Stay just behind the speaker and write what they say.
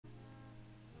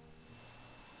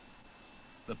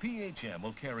The PHM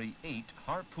will carry 8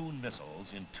 Harpoon missiles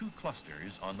in 2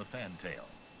 clusters on the fantail.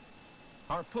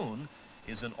 Harpoon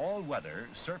is an all-weather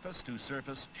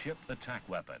surface-to-surface ship attack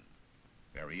weapon.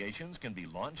 Variations can be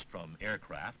launched from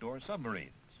aircraft or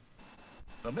submarines.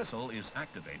 The missile is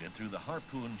activated through the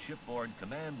Harpoon shipboard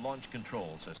command launch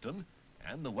control system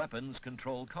and the weapons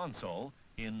control console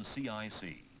in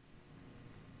CIC.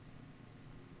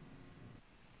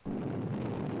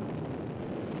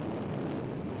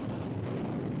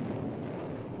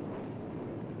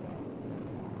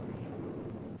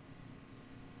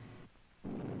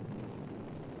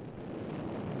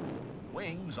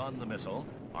 Wings on the missile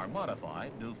are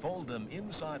modified to fold them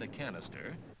inside a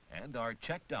canister and are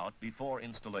checked out before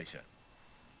installation.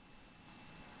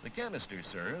 The canister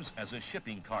serves as a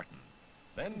shipping carton,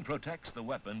 then protects the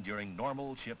weapon during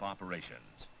normal ship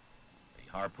operations.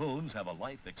 The Harpoons have a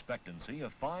life expectancy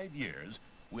of 5 years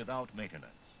without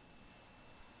maintenance.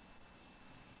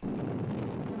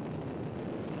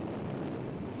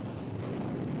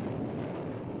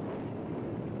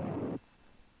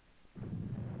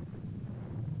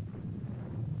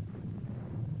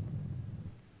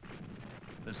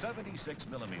 The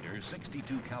 76mm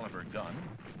 62 caliber gun,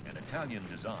 an Italian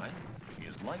design,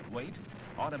 is lightweight,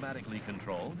 automatically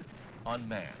controlled,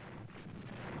 unmanned.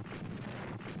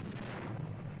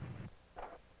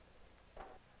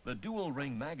 The dual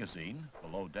ring magazine,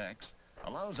 below decks,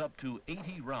 allows up to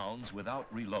 80 rounds without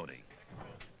reloading.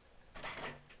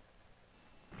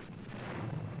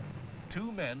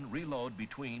 2 men reload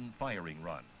between firing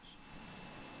runs.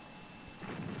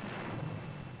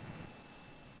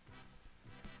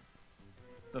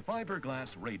 The fiberglass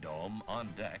radome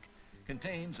on deck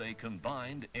contains a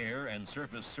combined air and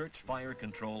surface search fire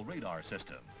control radar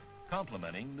system,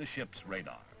 complementing the ship's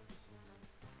radar.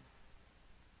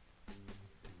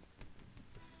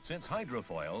 Since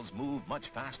hydrofoils move much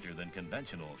faster than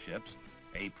conventional ships,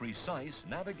 a precise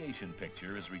navigation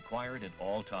picture is required at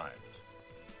all times.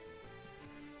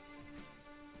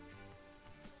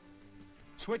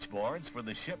 Switchboards for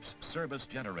the ship's service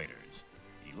generators,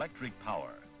 electric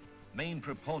power, main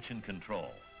propulsion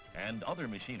control, and other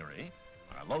machinery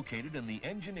are located in the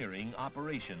Engineering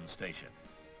Operations Station.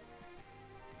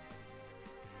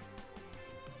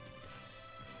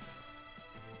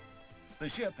 The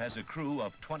ship has a crew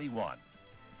of 21,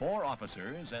 4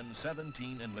 officers and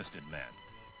 17 enlisted men.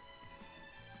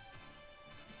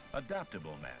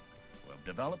 Adaptable men who have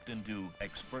developed into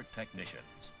expert technicians.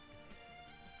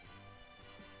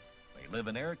 They live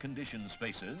in air-conditioned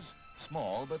spaces,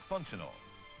 small but functional.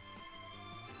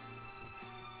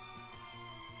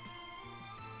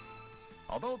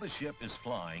 Although the ship is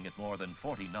flying at more than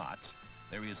 40 knots,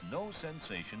 there is no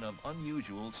sensation of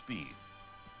unusual speed.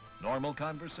 Normal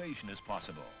conversation is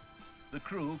possible. The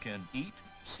crew can eat,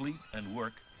 sleep, and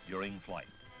work during flight.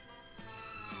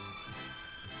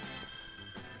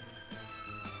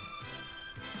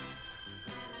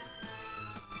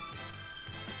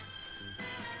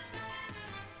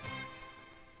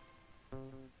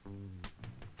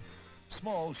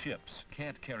 Small ships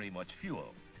can't carry much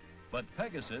fuel, but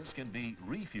Pegasus can be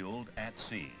refueled at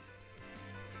sea.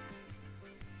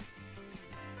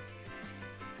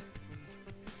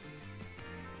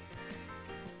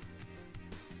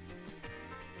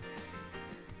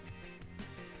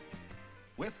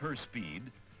 With her speed,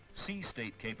 sea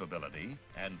state capability,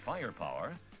 and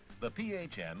firepower, the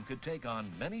PHM could take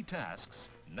on many tasks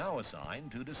now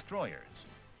assigned to destroyers.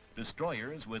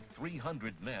 Destroyers with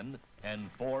 300 men and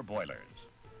 4 boilers.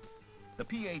 The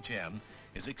PHM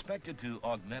is expected to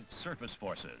augment surface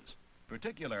forces,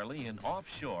 particularly in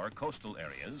offshore coastal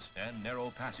areas and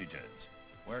narrow passages,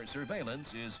 where surveillance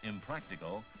is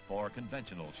impractical for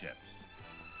conventional ships.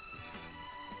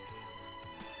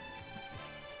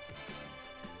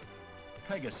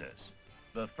 Pegasus,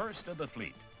 the first of the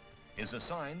fleet, is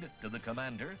assigned to the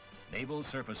Commander, Naval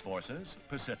Surface Forces,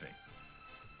 Pacific.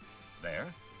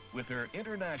 There, with her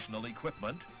international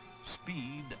equipment,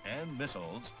 speed, and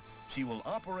missiles, she will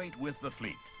operate with the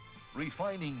fleet,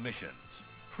 refining missions,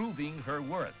 proving her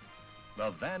worth,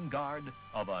 the vanguard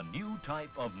of a new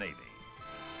type of Navy.